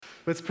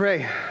Let's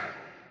pray.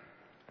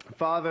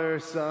 Father,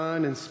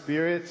 Son, and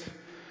Spirit,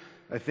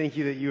 I thank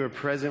you that you are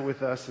present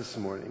with us this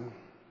morning.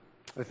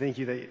 I thank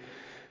you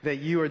that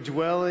you are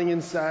dwelling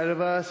inside of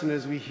us, and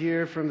as we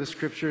hear from the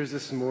scriptures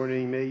this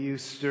morning, may you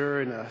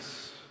stir in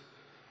us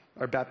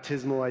our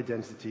baptismal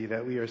identity,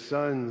 that we are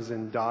sons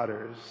and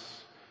daughters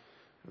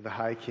of the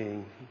High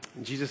King.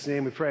 In Jesus'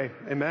 name we pray.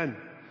 Amen.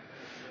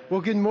 Well,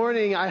 good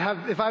morning.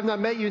 If I've not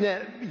met you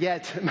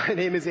yet, my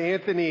name is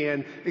Anthony,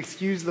 and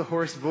excuse the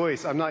hoarse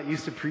voice. I'm not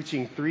used to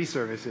preaching 3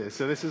 services,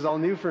 so this is all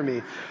new for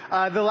me.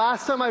 The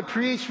last time I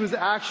preached was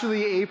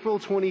actually April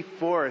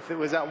 24th. It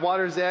was at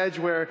Water's Edge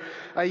where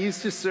I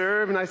used to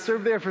serve, and I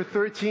served there for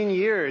 13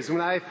 years.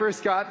 When I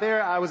first got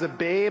there, I was a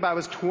babe. I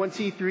was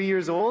 23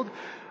 years old.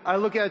 I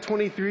look at a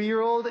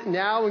 23-year-old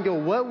now and go,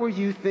 what were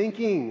you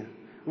thinking?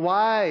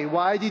 Why?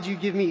 Why did you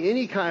give me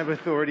any kind of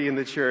authority in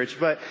the church?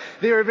 But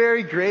they were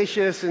very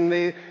gracious, and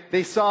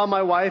they saw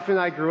my wife and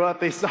I grew up.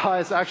 They saw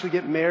us actually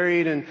get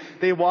married, and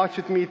they walked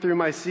with me through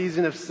my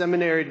season of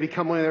seminary to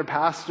become one of their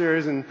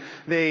pastors. And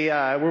they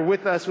were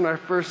with us when our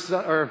first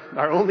son, or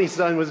our only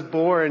son, was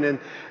born. And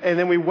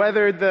then we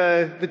weathered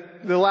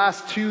the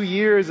last 2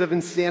 years of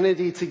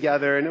insanity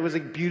together, and it was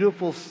a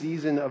beautiful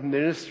season of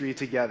ministry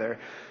together.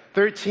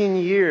 13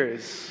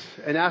 years.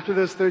 And after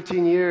those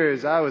 13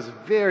 years, I was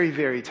very,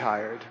 very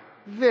tired.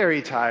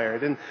 Very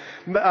tired. And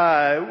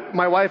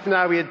my wife and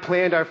I, we had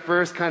planned our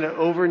first kind of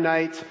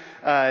overnight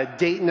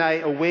date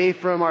night away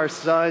from our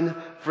son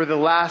for the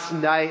last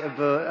night of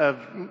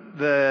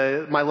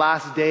my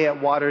last day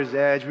at Water's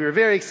Edge. We were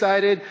very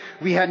excited.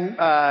 We had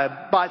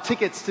bought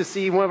tickets to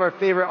see one of our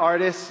favorite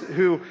artists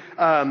who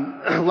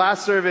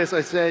last service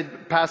I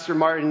said Pastor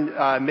Martin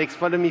makes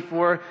fun of me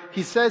for.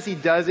 He says he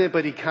doesn't,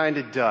 but he kind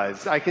of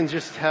does. I can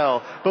just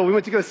tell. But we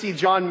went to go see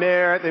John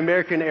Mayer at the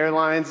American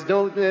Airlines.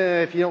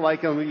 If you don't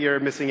like him, you're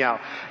missing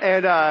out.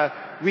 And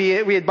we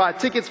had bought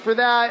tickets for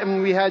that,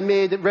 and we had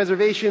made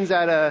reservations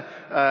at a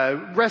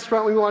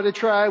restaurant we wanted to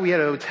try. We had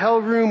a hotel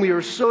room. We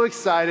were so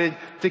excited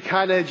to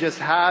kind of just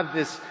have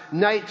this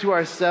night to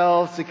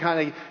ourselves, to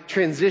kind of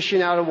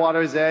transition out of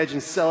Water's Edge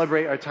and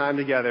celebrate our time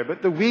together.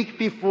 But the week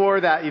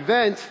before that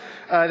event,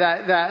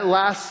 that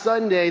last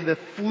Sunday, the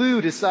flu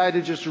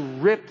decided to just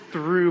rip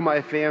through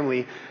my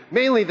family.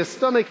 Mainly the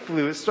stomach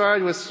flu. It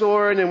started with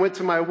Soren and went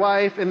to my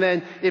wife, and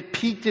then it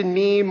peaked in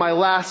me my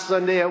last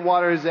Sunday at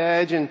Water's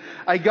Edge. And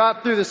I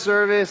got through the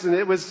service, and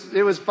it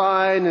was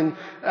fine. And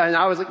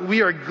I was like,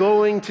 we are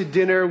going to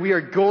dinner. We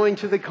are going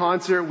to the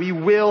concert. We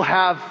will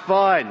have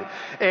fun.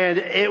 And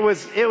it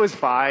was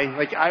fine.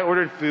 Like, I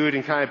ordered food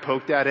and kind of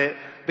poked at it.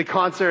 The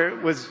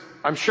concert was,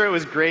 I'm sure it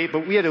was great,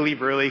 but we had to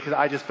leave early because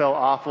I just felt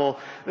awful.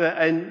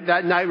 And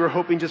that night we were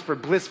hoping just for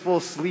blissful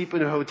sleep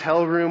in a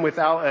hotel room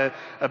without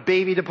a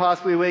baby to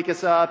possibly wake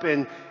us up.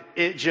 And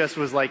it just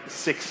was like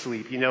sick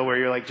sleep, where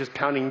you're like just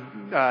pounding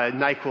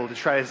NyQuil to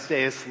try to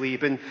stay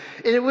asleep. And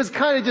it was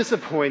kind of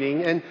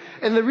disappointing. And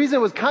the reason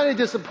it was kind of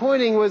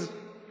disappointing was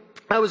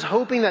I was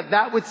hoping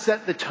that would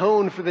set the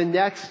tone for the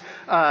next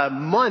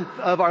month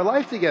of our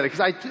life together, because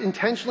I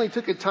intentionally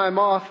took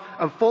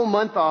a full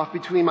month off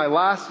between my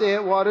last day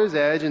at Water's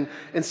Edge and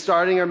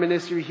starting our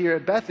ministry here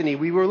at Bethany.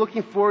 We were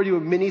looking forward to a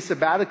mini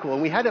sabbatical,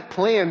 and we had it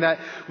planned that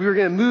we were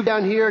going to move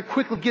down here,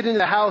 quickly get into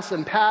the house,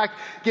 unpack,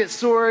 get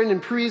Soren in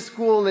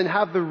preschool, and then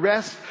have the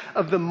rest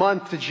of the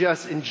month to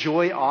just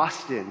enjoy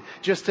Austin,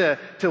 just to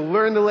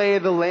learn the lay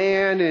of the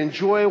land and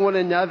enjoy one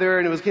another.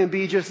 And it was going to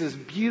be just this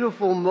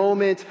beautiful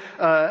moment,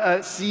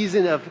 a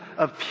season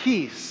of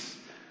peace.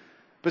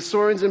 But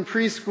Soren's in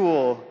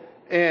preschool,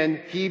 and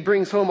he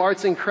brings home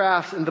arts and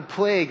crafts and the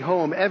plague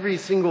home every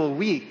single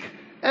week.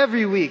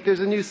 Every week there's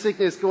a new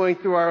sickness going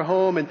through our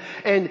home,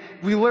 and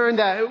we learned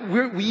that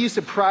we used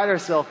to pride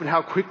ourselves in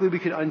how quickly we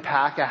could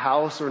unpack a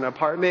house or an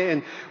apartment,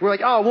 and we're like,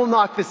 oh, we'll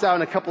knock this out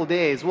in a couple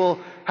days. Well,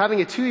 having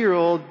a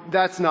 2-year-old,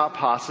 that's not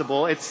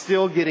possible. It's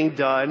still getting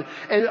done.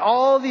 And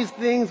all these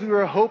things we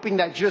were hoping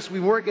that just we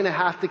weren't going to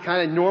have to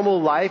kind of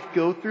normal life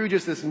go through,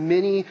 just this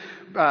mini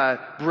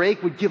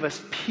break would give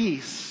us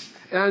peace.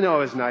 And I know I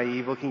was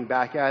naive looking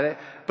back at it,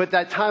 but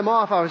that time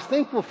off I was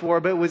thankful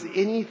for, but it was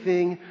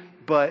anything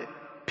but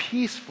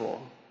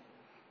peaceful.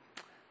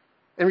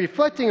 And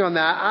reflecting on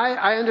that,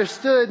 I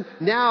understood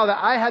now that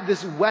I had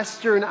this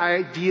Western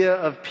idea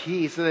of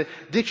peace. The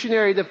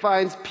dictionary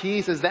defines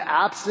peace as the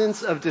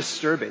absence of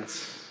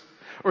disturbance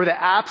or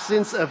the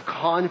absence of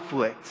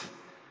conflict.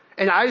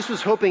 And I just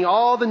was hoping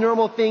all the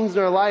normal things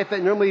in our life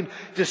that normally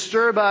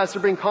disturb us or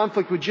bring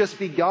conflict would just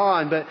be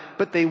gone,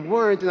 but they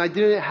weren't, and I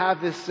didn't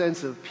have this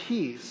sense of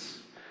peace.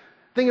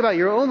 Think about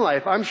your own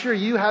life. I'm sure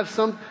you have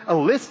a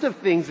list of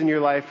things in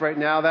your life right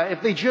now that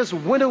if they just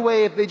went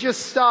away, if they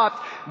just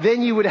stopped,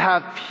 then you would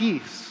have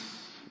peace.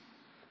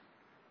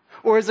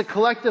 Or as a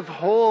collective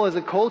whole, as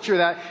a culture,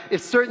 that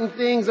if certain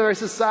things in our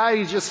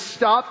society just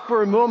stopped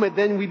for a moment,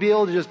 then we'd be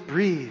able to just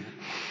breathe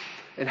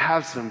and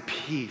have some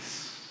peace.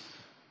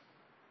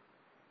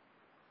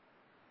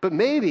 But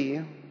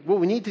maybe what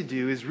we need to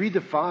do is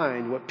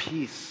redefine what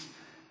peace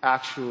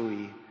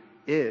actually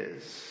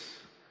is.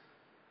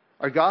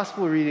 Our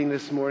gospel reading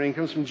this morning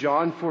comes from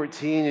John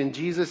 14, and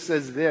Jesus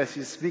says this.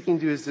 He's speaking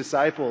to his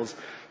disciples.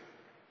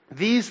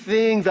 These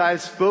things I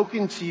have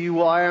spoken to you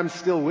while I am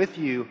still with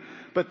you,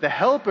 but the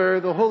Helper,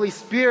 the Holy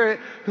Spirit,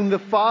 whom the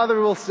Father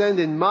will send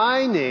in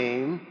my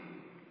name,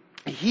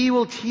 he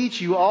will teach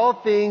you all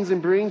things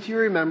and bring to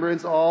your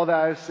remembrance all that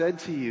I have said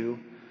to you.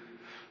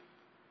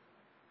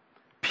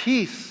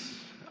 Peace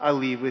I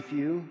leave with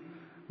you.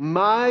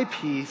 My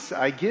peace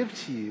I give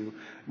to you.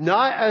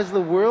 Not as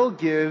the world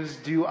gives,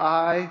 do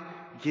I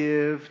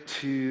give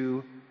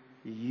to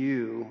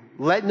you.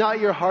 Let not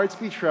your hearts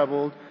be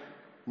troubled,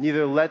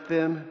 neither let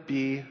them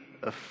be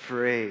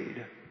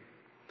afraid.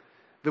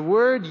 The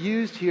word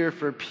used here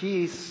for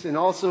peace, and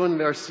also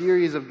in our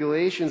series of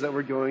Galatians that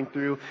we're going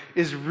through,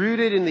 is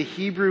rooted in the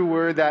Hebrew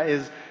word that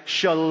is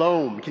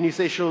shalom. Can you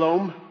say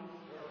shalom?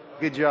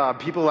 Good job.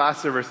 People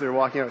last service, they were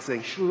walking out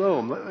saying,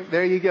 shalom.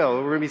 There you go.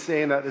 We're going to be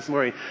saying that this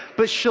morning.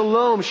 But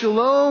shalom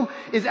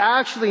is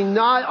actually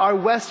not our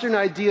Western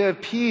idea of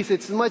peace.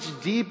 It's much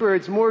deeper.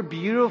 It's more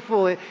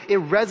beautiful. It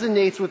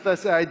resonates with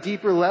us at a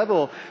deeper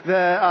level.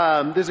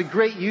 There's a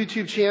great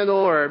YouTube channel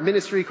or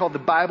ministry called The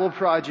Bible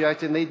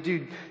Project, and they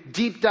do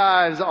deep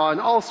dives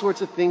on all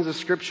sorts of things of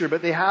Scripture,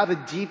 but they have a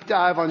deep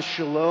dive on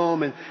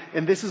shalom, and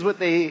this is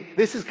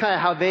kind of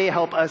how they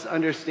help us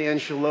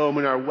understand shalom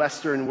in our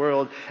Western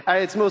world.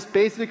 At its most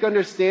basic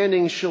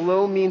understanding,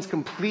 shalom means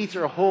complete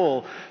or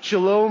whole.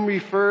 Shalom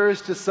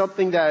refers to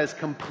something that is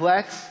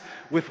complex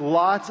with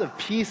lots of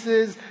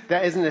pieces,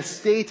 that is in a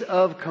state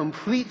of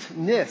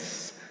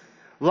completeness.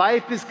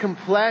 Life is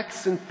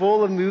complex and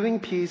full of moving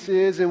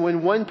pieces, and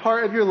when one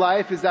part of your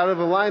life is out of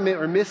alignment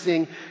or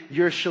missing,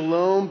 your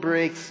shalom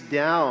breaks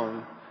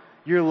down.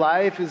 Your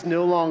life is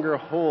no longer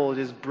whole. It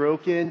is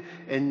broken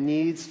and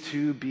needs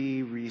to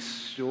be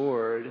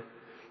restored.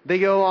 They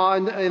go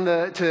on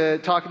to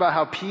talk about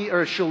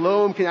how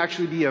shalom can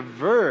actually be a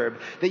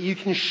verb, that you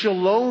can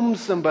shalom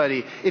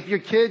somebody. If your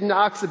kid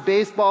knocks a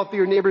baseball through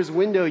your neighbor's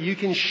window, you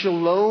can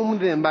shalom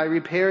them by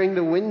repairing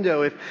the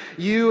window. If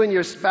you and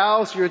your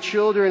spouse, your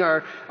children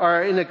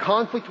are in a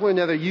conflict with one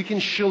another, you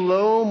can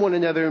shalom one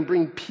another and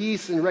bring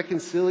peace and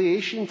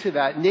reconciliation to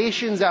that.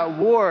 Nations at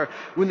war,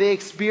 when they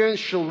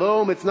experience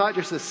shalom, it's not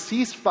just a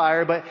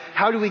ceasefire, but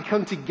how do we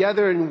come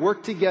together and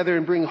work together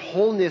and bring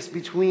wholeness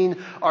between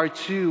our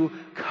two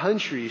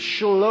countries.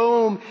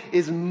 Shalom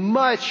is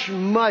much,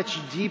 much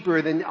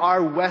deeper than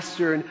our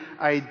Western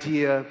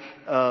idea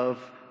of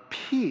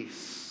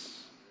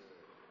peace.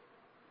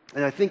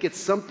 And I think it's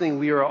something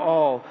we are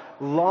all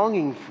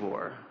longing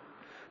for.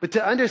 But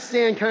to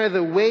understand kind of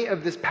the weight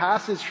of this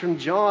passage from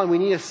John, we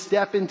need to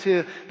step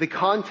into the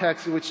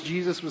context in which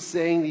Jesus was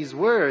saying these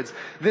words.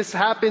 This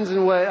happens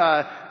in what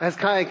has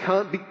kind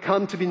of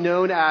come to be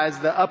known as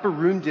the upper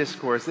room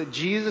discourse, that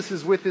Jesus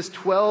is with his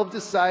 12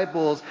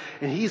 disciples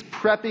and he's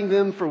prepping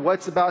them for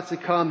what's about to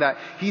come, that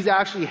he's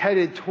actually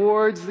headed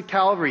towards the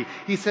Calvary.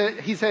 He's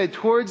headed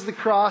towards the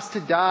cross to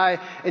die,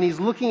 and he's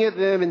looking at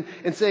them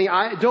and saying,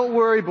 don't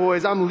worry,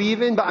 boys, I'm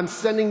leaving, but I'm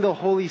sending the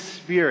Holy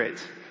Spirit.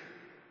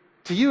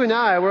 To you and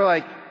I, we're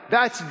like,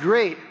 that's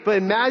great. But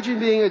imagine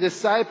being a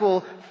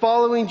disciple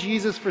following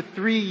Jesus for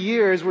 3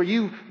 years, where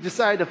you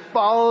decide to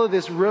follow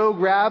this rogue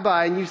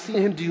rabbi and you've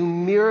seen him do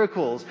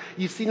miracles.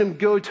 You've seen him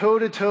go toe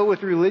to toe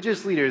with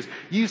religious leaders.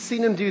 You've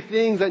seen him do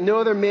things that no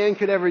other man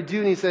could ever do.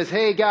 And he says,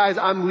 hey guys,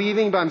 I'm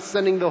leaving, but I'm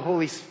sending the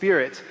Holy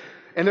Spirit.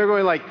 And they're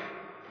going like,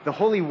 the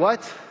Holy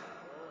what?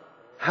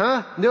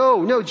 Huh?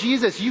 No,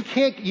 Jesus, you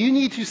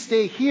need to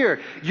stay here.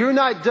 You're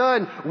not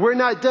done. We're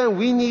not done.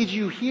 We need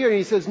you here. And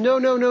he says,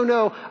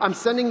 no. I'm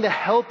sending the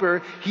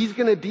Helper. He's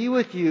going to be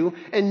with you.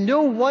 And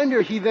no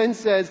wonder he then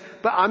says,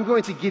 but I'm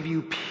going to give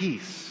you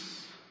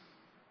peace.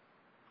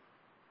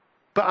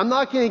 But I'm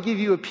not going to give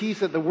you a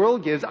peace that the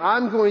world gives.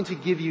 I'm going to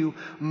give you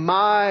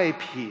my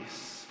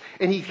peace.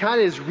 And he kind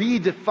of is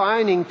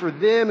redefining for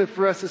them and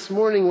for us this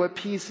morning what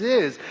peace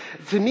is.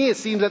 To me, it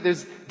seems that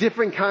there's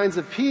different kinds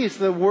of peace.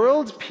 The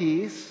world's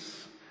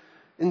peace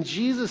and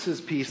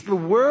Jesus' peace. The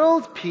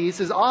world's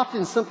peace is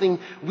often something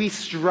we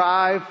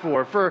strive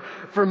for.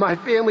 For my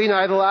family and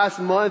I, the last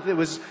month,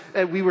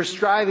 we were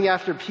striving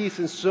after peace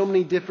in so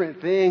many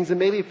different things. And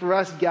maybe for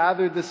us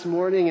gathered this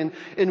morning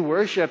in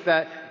worship,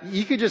 that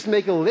you could just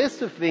make a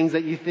list of things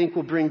that you think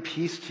will bring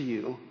peace to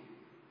you.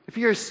 If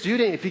you're a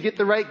student, if you get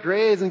the right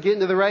grades and get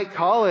into the right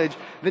college,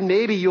 then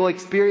maybe you'll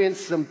experience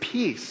some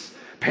peace.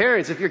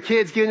 Parents, if your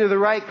kids get into the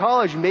right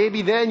college,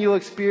 maybe then you'll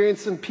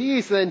experience some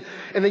peace. And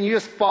then you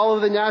just follow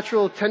the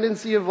natural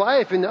tendency of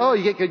life. And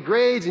you get good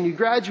grades and you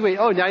graduate.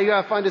 Now you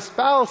got to find a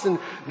spouse. And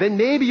then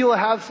maybe you'll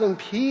have some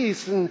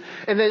peace. And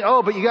then,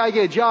 but you got to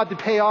get a job to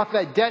pay off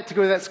that debt to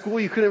go to that school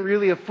you couldn't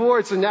really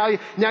afford. So now you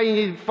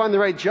need to find the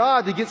right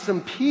job to get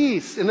some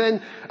peace. And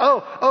then,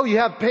 you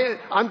have,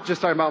 I'm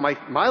just talking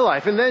about my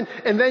life. And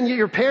then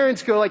your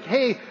parents go like,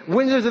 hey,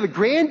 when are the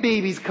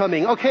grandbabies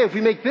coming? Okay, if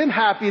we make them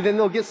happy, then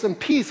they'll get some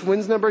peace.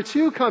 When's number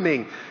 2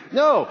 coming?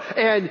 No.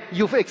 And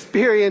you'll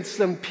experience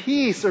some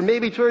peace, or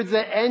maybe towards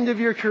the end of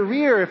your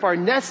career, if our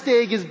nest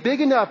egg is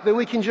big enough, then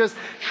we can just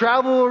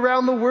travel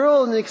around the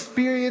world and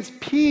experience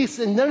peace.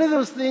 And none of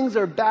those things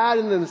are bad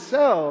in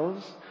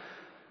themselves.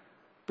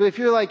 But if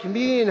you're like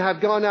me and have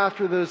gone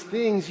after those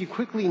things, you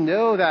quickly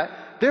know that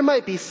there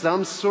might be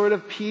some sort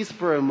of peace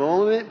for a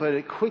moment, but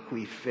it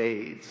quickly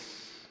fades.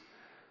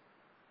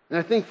 And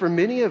I think for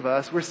many of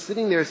us, we're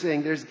sitting there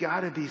saying, there's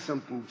got to be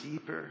something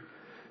deeper.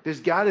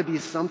 There's got to be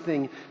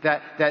something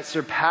that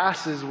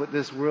surpasses what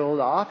this world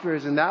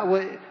offers. And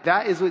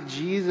that is what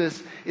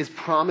Jesus is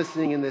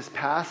promising in this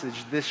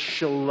passage, this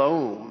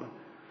shalom,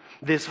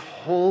 this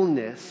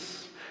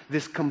wholeness,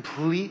 this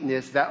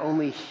completeness that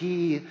only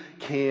He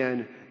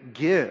can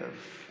give.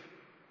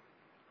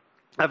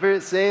 I've heard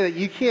it say that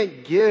you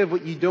can't give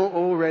what you don't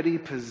already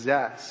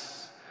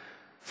possess.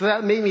 So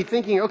that made me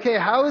thinking, okay,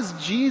 how is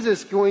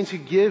Jesus going to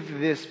give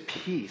this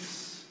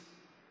peace?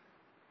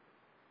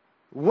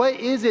 What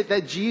is it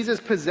that Jesus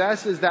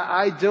possesses that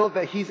I don't,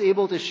 that He's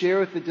able to share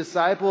with the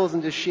disciples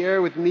and to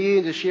share with me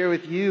and to share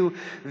with you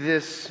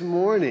this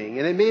morning?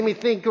 And it made me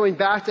think, going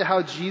back to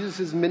how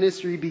Jesus'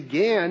 ministry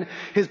began,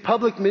 His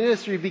public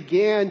ministry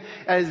began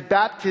at His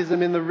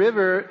baptism in the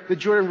river, the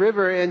Jordan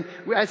River, and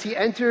as He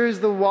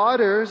enters the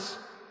waters,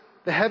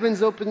 the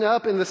heavens open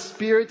up and the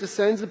Spirit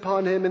descends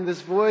upon Him, and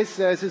this voice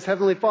says, His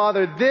Heavenly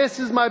Father, "This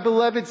is my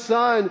beloved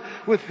Son,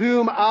 with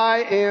whom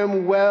I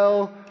am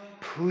well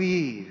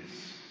pleased."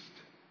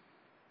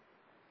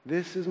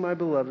 This is my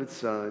beloved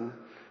Son,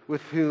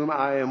 with whom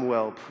I am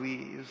well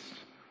pleased.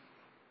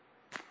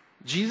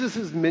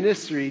 Jesus'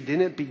 ministry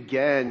didn't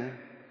begin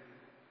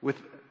with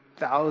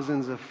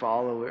thousands of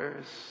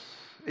followers.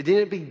 It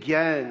didn't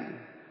begin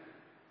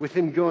with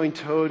Him going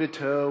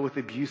toe-to-toe with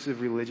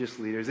abusive religious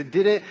leaders. It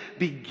didn't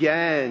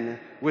begin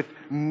with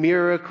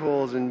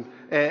miracles and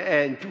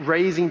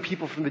raising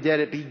people from the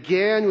dead. It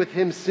began with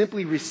Him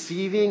simply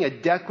receiving a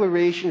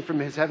declaration from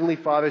His Heavenly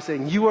Father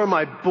saying, "You are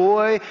my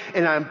boy,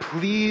 and I'm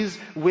pleased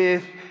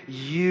with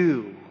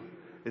you."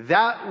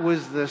 That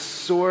was the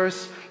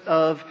source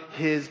of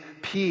His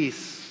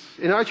peace.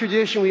 In our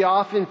tradition, we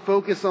often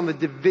focus on the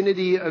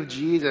divinity of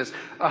Jesus,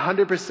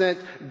 100%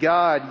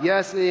 God,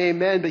 yes and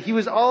amen, but He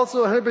was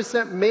also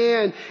 100%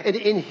 man, and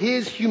in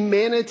His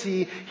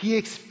humanity, He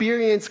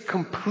experienced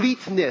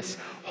completeness,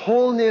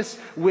 wholeness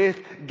with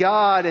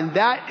God, and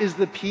that is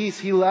the peace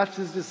He left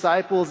His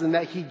disciples and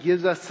that He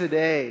gives us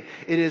today.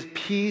 It is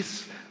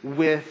peace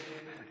with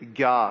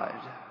God.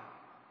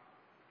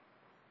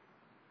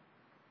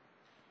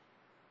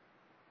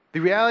 The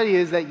reality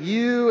is that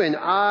you and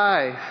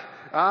I,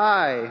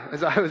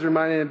 as I was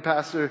reminded in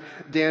Pastor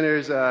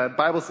Danner's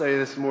Bible study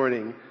this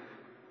morning,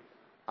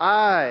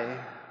 I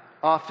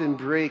often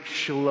break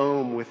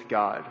shalom with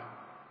God.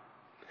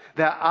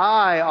 That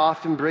I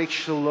often break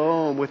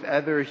shalom with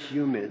other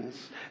humans.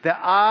 That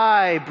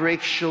I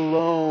break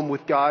shalom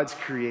with God's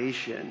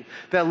creation.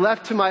 That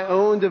left to my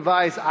own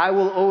device, I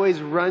will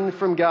always run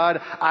from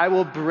God. I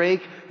will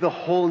break the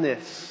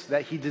wholeness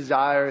that He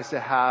desires to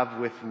have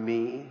with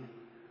me.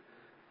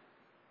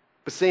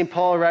 But St.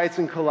 Paul writes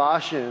in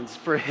Colossians,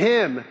 for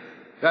Him,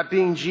 that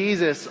being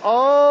Jesus,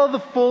 all the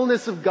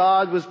fullness of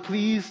God was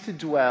pleased to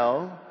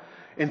dwell,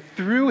 and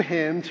through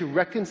Him to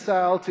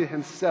reconcile to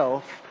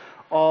Himself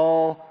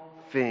all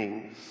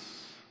things,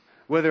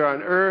 whether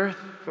on earth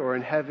or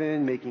in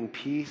heaven, making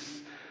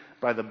peace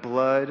by the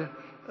blood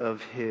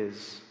of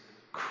His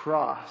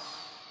cross.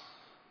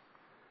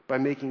 By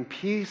making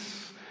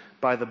peace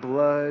by the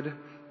blood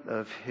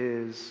of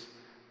His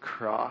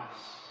cross.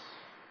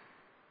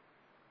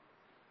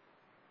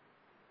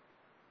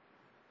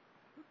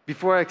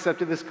 Before I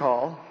accepted this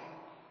call,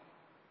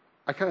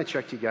 I kind of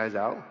checked you guys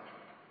out.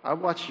 I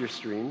watched your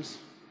streams.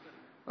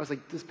 I was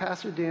like, does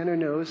Pastor Danner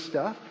know his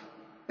stuff?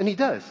 And he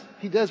does.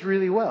 He does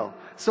really well.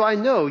 So I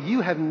know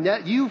you have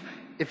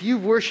if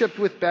you've worshiped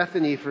with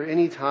Bethany for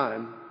any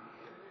time,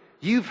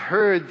 you've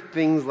heard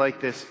things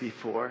like this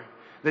before.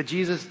 That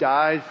Jesus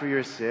died for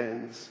your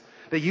sins.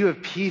 That you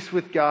have peace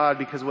with God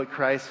because of what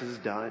Christ has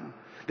done.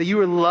 That you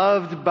are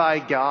loved by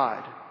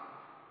God.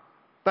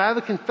 But I have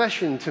a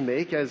confession to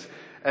make as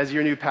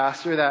your new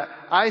pastor, that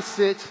I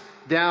sit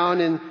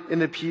down in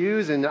the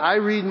pews and I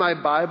read my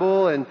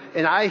Bible and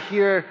I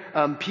hear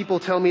people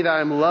tell me that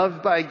I'm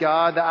loved by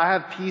God, that I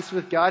have peace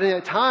with God. And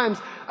at times,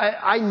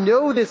 I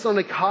know this on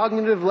a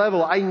cognitive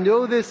level. I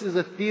know this is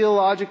a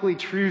theologically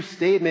true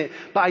statement,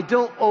 but I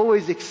don't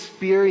always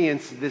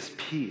experience this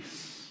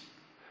peace.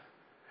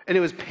 And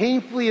it was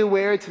painfully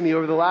aware to me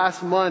over the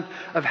last month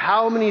of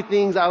how many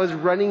things I was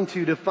running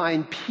to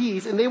find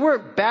peace. And they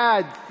weren't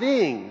bad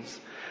things.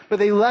 But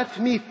they left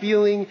me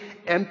feeling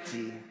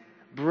empty,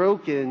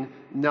 broken,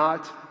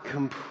 not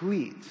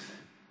complete.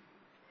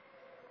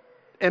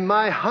 And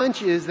my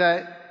hunch is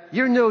that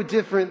you're no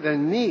different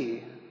than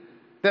me.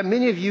 That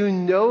many of you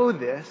know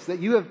this, that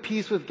you have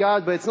peace with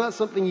God, but it's not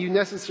something you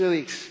necessarily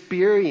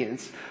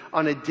experience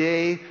on a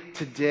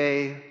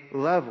day-to-day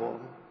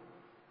level.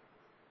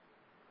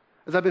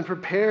 As I've been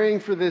preparing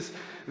for this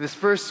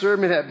first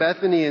sermon at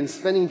Bethany and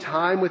spending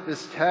time with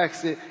this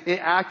text, it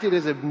acted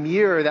as a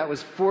mirror that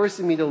was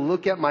forcing me to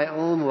look at my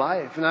own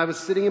life. And I was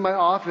sitting in my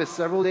office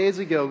several days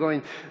ago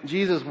going,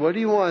 Jesus, what do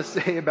you want to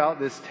say about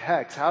this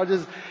text? How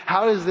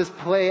does this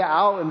play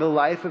out in the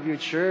life of your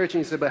church?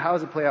 And he said, but how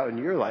does it play out in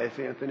your life,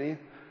 Anthony?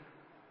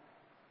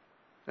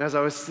 And as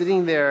I was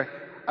sitting there,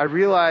 I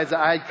realized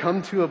I had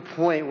come to a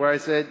point where I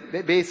said,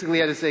 basically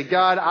I had to say,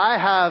 God, I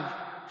have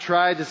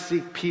tried to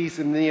seek peace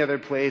in many other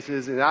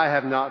places, and I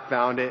have not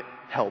found it.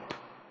 Help.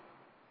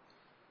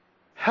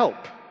 Help.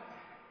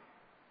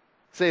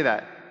 Say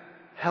that.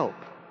 Help.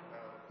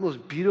 The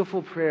most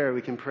beautiful prayer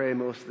we can pray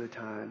most of the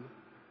time.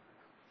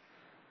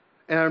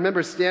 And I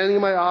remember standing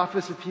in my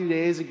office a few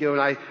days ago,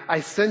 and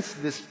I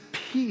sensed this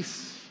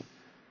peace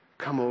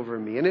come over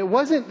me. And it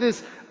wasn't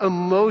this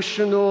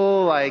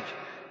emotional,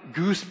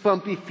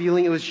 goosebumpy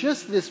feeling. It was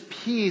just this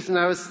peace. And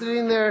I was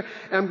sitting there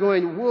and I'm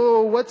going,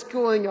 whoa, what's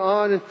going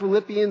on? And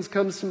Philippians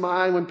comes to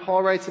mind when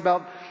Paul writes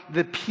about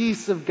the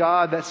peace of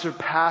God that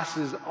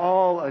surpasses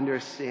all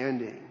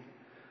understanding.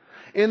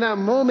 In that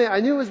moment,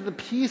 I knew it was the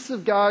peace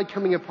of God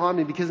coming upon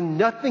me because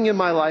nothing in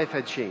my life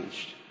had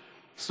changed.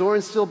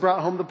 Soren still brought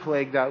home the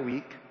plague that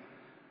week.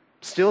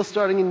 Still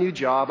starting a new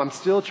job. I'm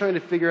still trying to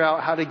figure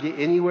out how to get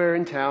anywhere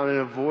in town and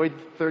avoid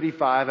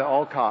 35 at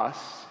all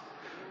costs.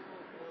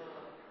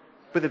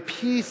 But the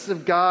peace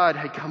of God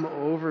had come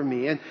over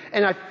me. And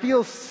I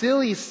feel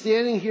silly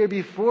standing here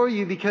before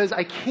you because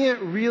I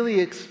can't really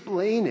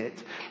explain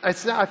it. I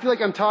feel like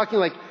I'm talking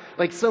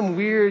like some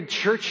weird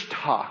church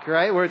talk,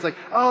 right? Where it's like,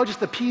 oh, just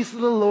the peace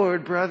of the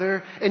Lord,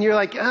 brother. And you're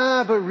like,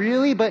 but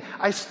really? But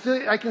I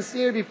can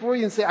stand here before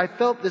you and say, I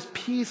felt this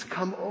peace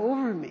come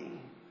over me.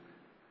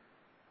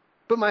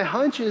 But my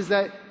hunch is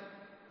that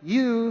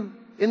you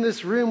in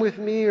this room with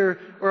me or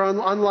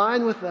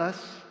online with us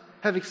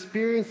have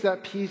experienced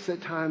that peace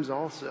at times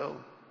also.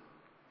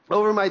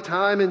 Over my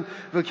time in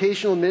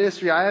vocational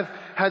ministry, I have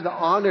had the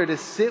honor to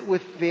sit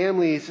with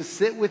families, to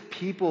sit with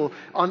people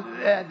on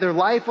their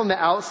life on the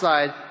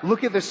outside,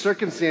 look at their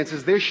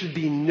circumstances. There should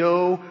be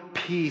no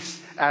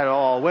peace at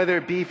all, whether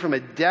it be from a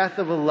death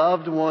of a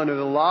loved one or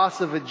the loss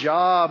of a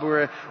job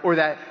or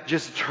that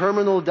just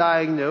terminal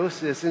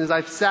diagnosis. And as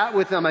I've sat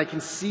with them, I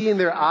can see in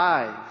their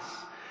eyes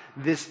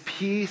this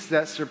peace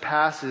that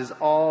surpasses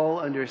all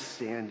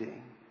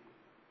understanding.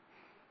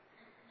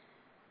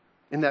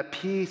 And that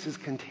peace is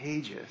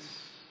contagious.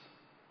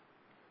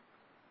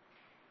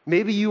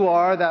 Maybe you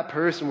are that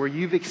person where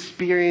you've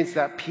experienced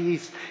that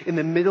peace in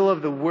the middle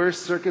of the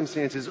worst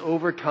circumstances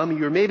overcome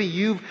you. Or maybe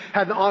you've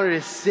had the honor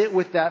to sit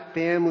with that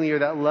family or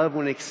that loved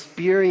one,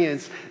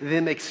 experience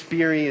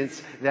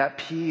that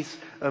peace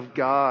of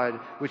God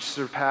which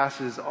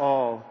surpasses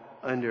all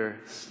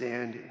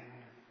understanding.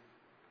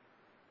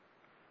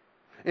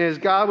 And as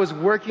God was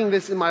working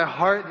this in my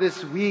heart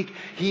this week,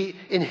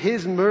 in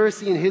His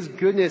mercy and His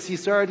goodness, He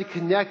started to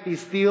connect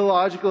these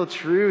theological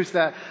truths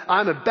that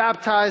I'm a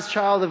baptized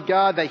child of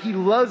God, that He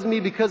loves me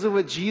because of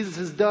what Jesus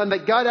has done,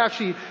 that God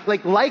actually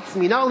likes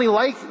me, not only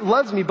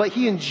loves me, but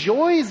He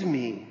enjoys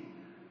me.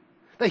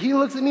 That He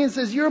looks at me and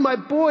says, you're my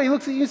boy. He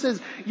looks at you and says,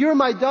 you're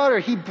my daughter.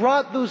 He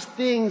brought those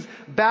things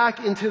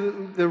back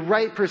into the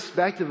right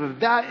perspective of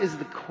that is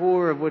the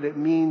core of what it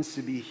means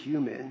to be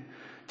human,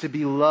 to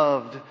be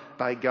loved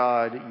by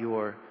God,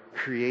 your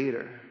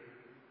Creator.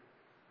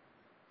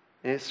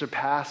 And it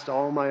surpassed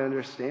all my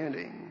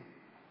understanding.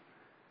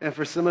 And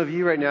for some of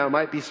you right now, it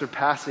might be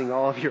surpassing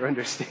all of your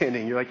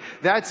understanding. You're like,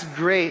 that's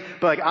great,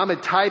 but I'm a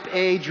type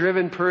A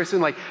driven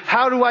person.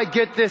 How do I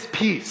get this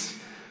peace?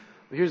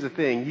 Well, here's the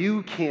thing.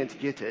 You can't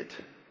get it.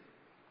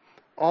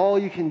 All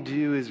you can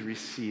do is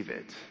receive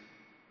it.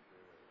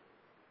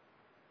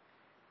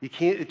 You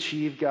can't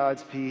achieve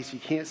God's peace. You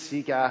can't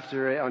seek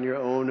after it on your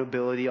own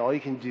ability. All you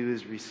can do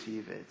is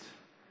receive it.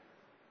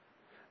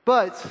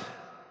 But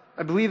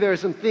I believe there are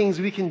some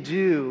things we can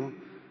do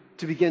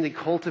to begin to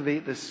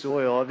cultivate the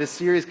soil. This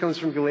series comes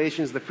from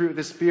Galatians, the fruit of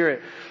the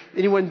Spirit.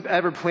 Anyone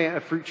ever plant a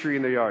fruit tree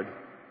in their yard?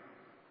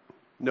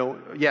 No?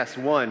 Yes,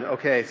 one.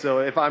 Okay, so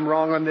if I'm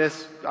wrong on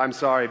this, I'm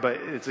sorry, but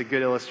it's a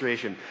good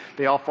illustration.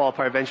 They all fall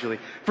apart eventually.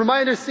 From my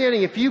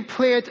understanding, if you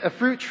plant a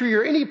fruit tree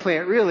or any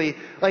plant, really,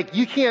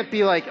 you can't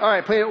be all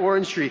right, plant an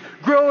orange tree.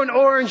 Grow an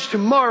orange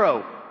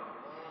tomorrow.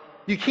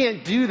 You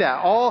can't do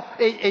that.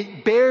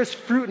 It bears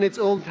fruit in its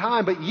own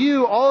time, but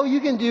all you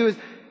can do is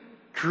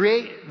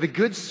create the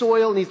good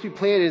soil that needs to be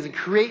planted and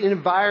create an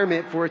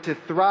environment for it to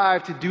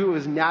thrive, to do what it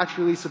was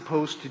naturally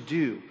supposed to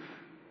do,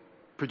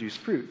 produce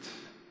fruit.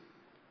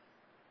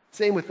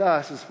 Same with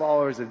us as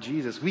followers of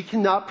Jesus. We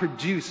cannot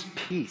produce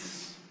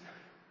peace,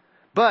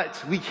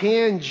 but we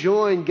can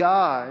join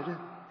God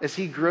as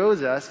He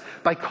grows us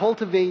by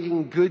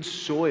cultivating good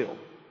soil.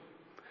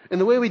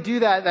 And the way we do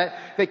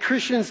that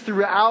Christians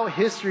throughout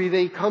history,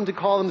 they come to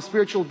call them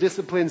spiritual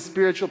disciplines,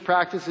 spiritual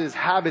practices,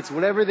 habits,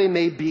 whatever they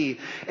may be.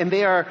 And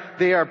they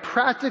are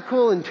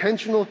practical,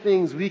 intentional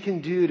things we can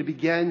do to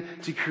begin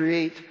to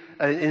create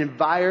an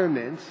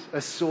environment, a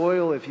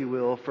soil, if you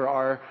will,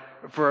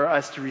 for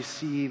us to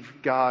receive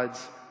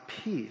God's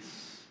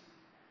peace.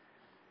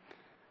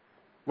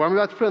 What I'm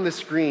about to put on the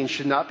screen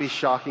should not be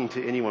shocking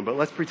to anyone, but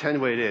let's pretend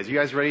what it is. You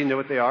guys ready to know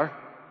what they are?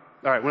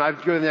 All right, when I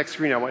go to the next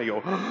screen, I want you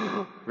to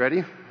go,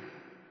 ready?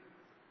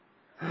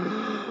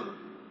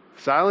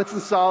 Silence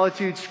and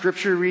solitude,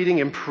 scripture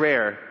reading, and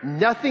prayer.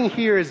 Nothing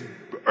here is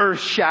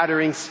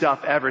earth-shattering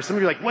stuff ever. Some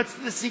of you are like, what's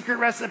the secret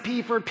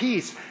recipe for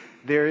peace?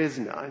 There is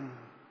none.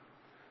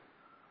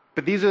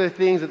 But these are the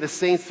things that the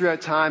saints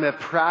throughout time have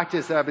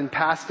practiced, that have been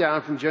passed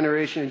down from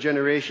generation to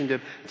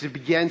generation to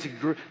begin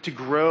to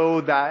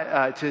grow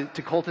that,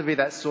 to cultivate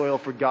that soil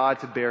for God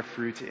to bear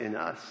fruit in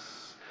us.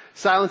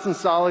 Silence and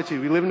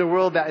solitude. We live in a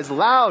world that is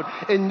loud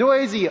and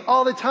noisy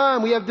all the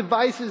time. We have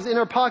devices in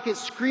our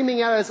pockets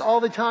screaming at us all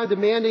the time,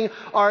 demanding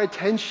our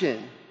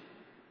attention.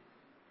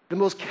 The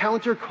most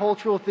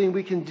countercultural thing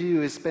we can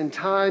do is spend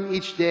time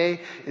each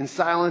day in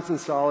silence and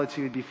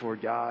solitude before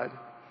God.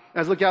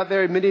 As I look out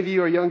there, many of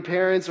you are young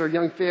parents or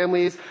young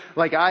families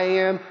like I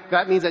am.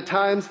 That means at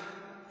times,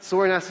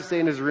 Soren has to stay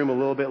in his room a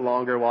little bit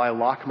longer while I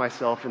lock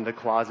myself in the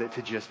closet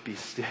to just be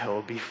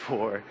still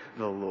before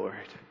the Lord.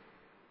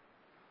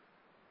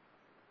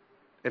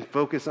 And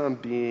focus on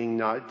being,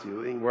 not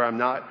doing, where I'm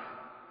not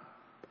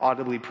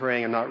audibly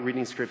praying, I'm not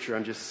reading scripture,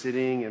 I'm just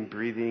sitting and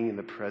breathing in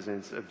the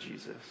presence of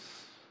Jesus.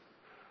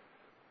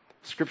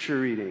 Scripture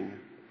reading.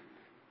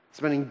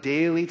 Spending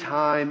daily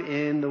time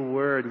in the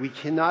Word. We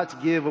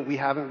cannot give what we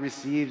haven't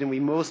received, and we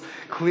most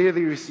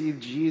clearly receive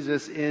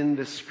Jesus in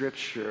the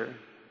Scripture.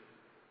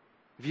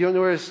 If you don't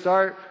know where to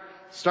start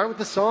with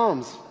the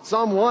Psalms.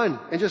 Psalm 1,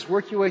 and just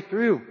work your way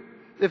through.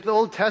 If the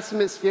Old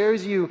Testament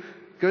scares you,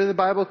 go to the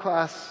Bible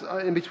class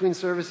in between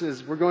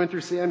services. We're going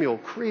through Samuel.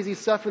 Crazy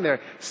stuff in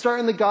there.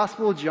 Start in the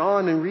Gospel of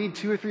John and read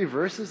 2 or 3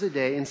 verses a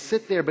day and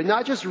sit there, but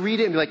not just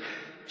read it and be like,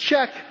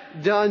 check,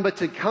 done, but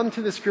to come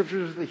to the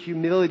scriptures with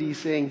humility,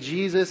 saying,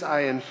 Jesus,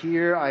 I am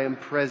here, I am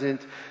present,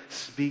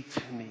 speak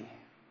to me.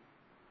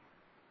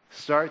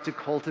 Start to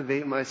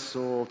cultivate my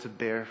soul to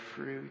bear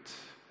fruit.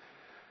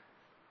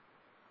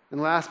 And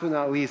last but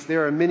not least,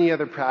 there are many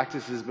other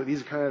practices, but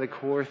these are kind of the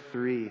core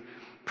 3.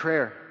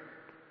 Prayer,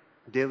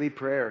 daily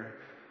prayer.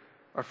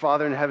 Our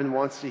Father in heaven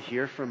wants to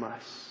hear from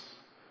us.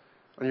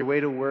 On your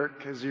way to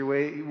work, as your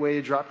way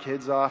to drop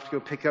kids off, to go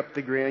pick up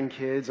the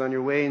grandkids, on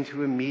your way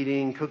into a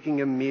meeting,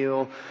 cooking a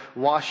meal,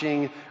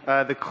 washing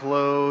the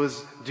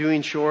clothes,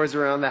 doing chores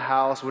around the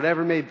house,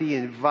 whatever it may be,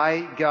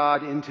 invite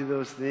God into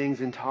those things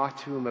and talk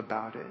to Him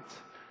about it.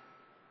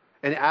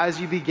 And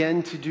as you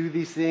begin to do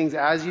these things,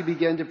 as you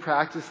begin to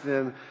practice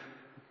them,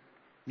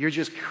 you're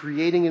just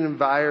creating an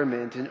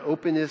environment, an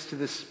openness to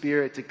the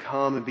Spirit to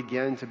come and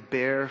begin to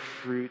bear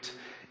fruit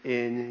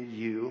in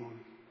you.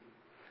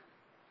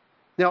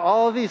 Now,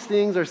 all of these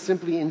things are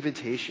simply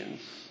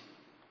invitations.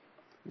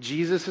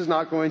 Jesus is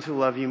not going to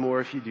love you more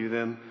if you do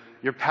them.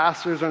 Your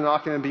pastors are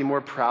not going to be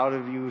more proud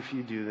of you if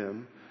you do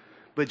them.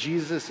 But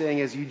Jesus is saying,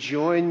 as you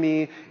join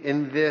me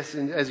in this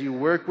and as you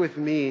work with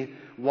me,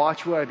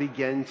 watch what I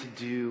begin to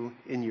do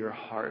in your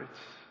heart.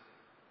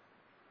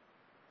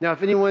 Now,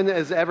 if anyone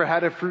has ever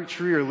had a fruit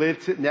tree or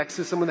lived next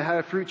to someone that had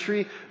a fruit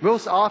tree,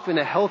 most often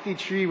a healthy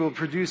tree will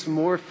produce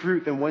more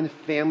fruit than one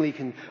family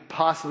can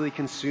possibly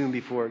consume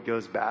before it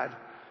goes bad.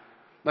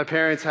 My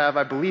parents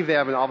I believe they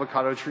have an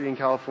avocado tree in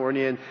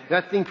California, and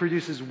that thing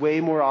produces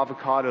way more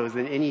avocados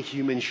than any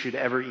human should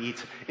ever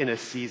eat in a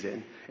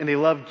season. And they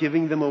love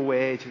giving them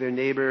away to their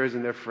neighbors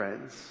and their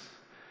friends.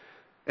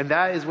 And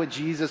that is what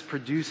Jesus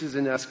produces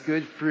in us,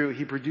 good fruit.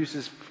 He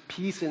produces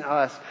peace in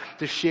us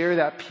to share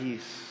that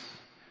peace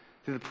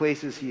to the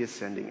places He is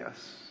sending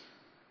us.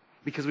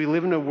 Because we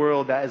live in a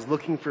world that is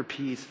looking for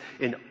peace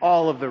in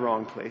all of the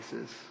wrong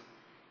places.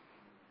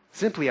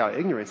 Simply out of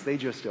ignorance, they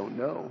just don't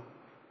know.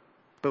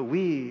 But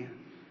we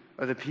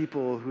are the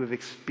people who have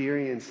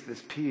experienced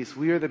this peace.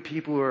 We are the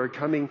people who are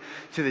coming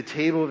to the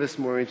table this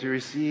morning to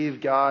receive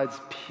God's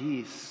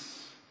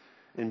peace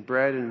in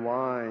bread and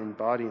wine,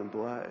 body and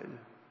blood.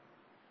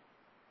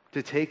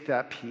 To take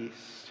that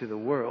peace to the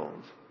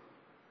world.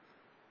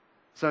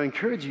 So I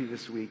encourage you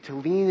this week to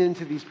lean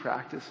into these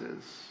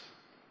practices.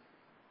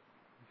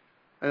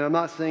 And I'm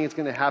not saying it's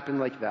going to happen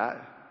like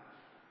that.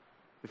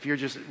 If you're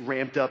just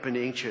ramped up and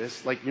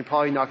anxious, like you're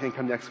probably not going to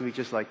come next week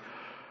just like,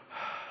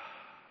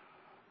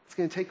 it's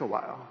going to take a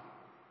while,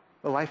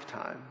 a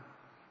lifetime,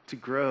 to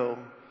grow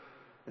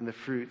in the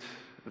fruit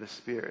of the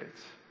Spirit.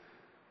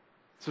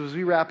 So as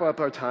we wrap up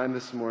our time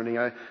this morning,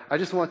 I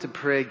just want to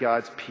pray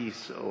God's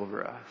peace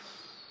over us.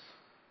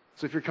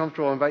 So if you're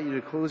comfortable, I invite you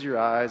to close your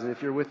eyes, and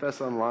if you're with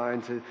us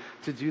online,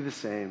 to do the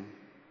same.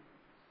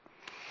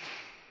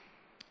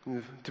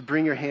 To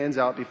bring your hands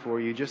out before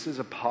you just as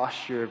a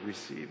posture of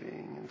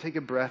receiving. And take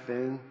a breath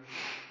in,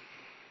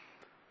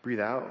 breathe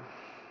out.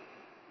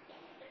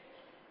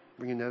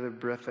 Bring another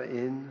breath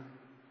in,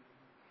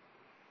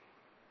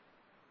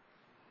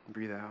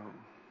 breathe out.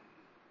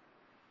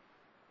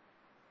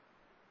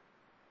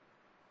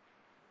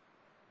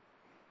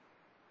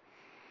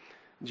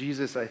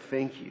 Jesus, I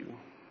thank you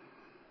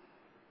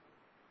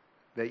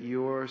that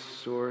your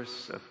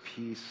source of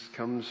peace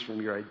comes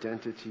from your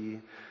identity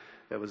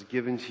that was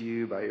given to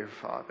you by your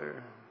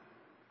Father.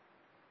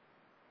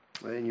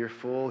 that in your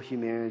full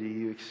humanity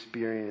you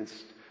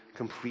experienced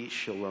complete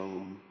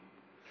shalom.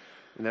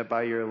 And that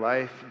by your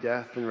life,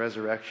 death, and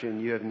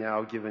resurrection, you have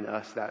now given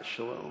us that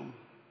shalom.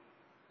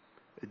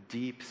 A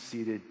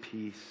deep-seated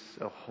peace,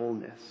 a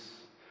wholeness,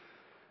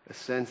 a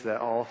sense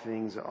that all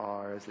things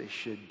are as they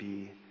should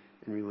be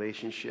in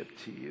relationship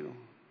to you.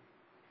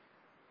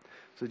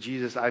 So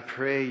Jesus, I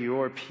pray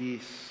your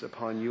peace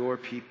upon your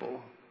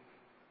people,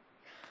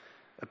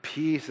 a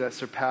peace that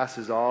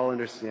surpasses all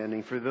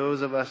understanding. For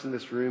those of us in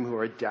this room who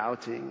are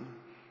doubting,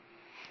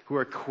 who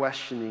are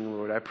questioning,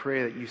 Lord, I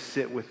pray that you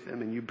sit with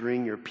them and you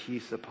bring your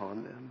peace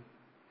upon them.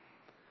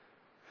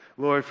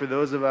 Lord, for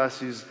those of us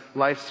whose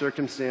life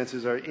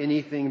circumstances are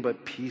anything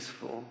but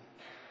peaceful,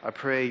 I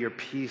pray your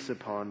peace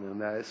upon them,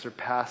 that it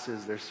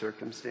surpasses their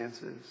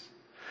circumstances.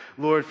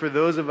 Lord, for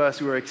those of us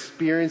who are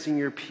experiencing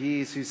your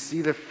peace, who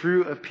see the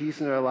fruit of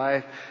peace in our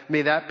life,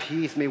 may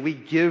we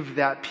give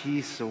that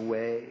peace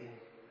away.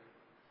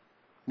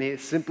 May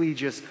it simply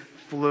just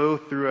flow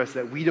through us,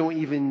 that we don't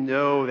even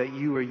know that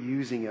you are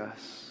using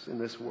us in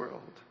this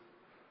world.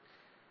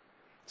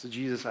 So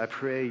Jesus, I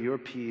pray your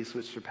peace,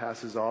 which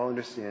surpasses all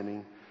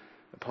understanding,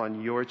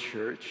 upon your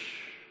church,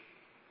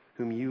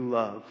 whom you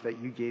love, that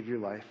you gave your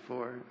life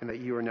for, and that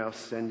you are now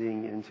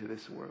sending into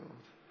this world.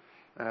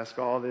 I ask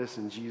all this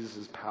in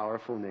Jesus'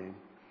 powerful name.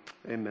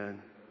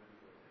 Amen.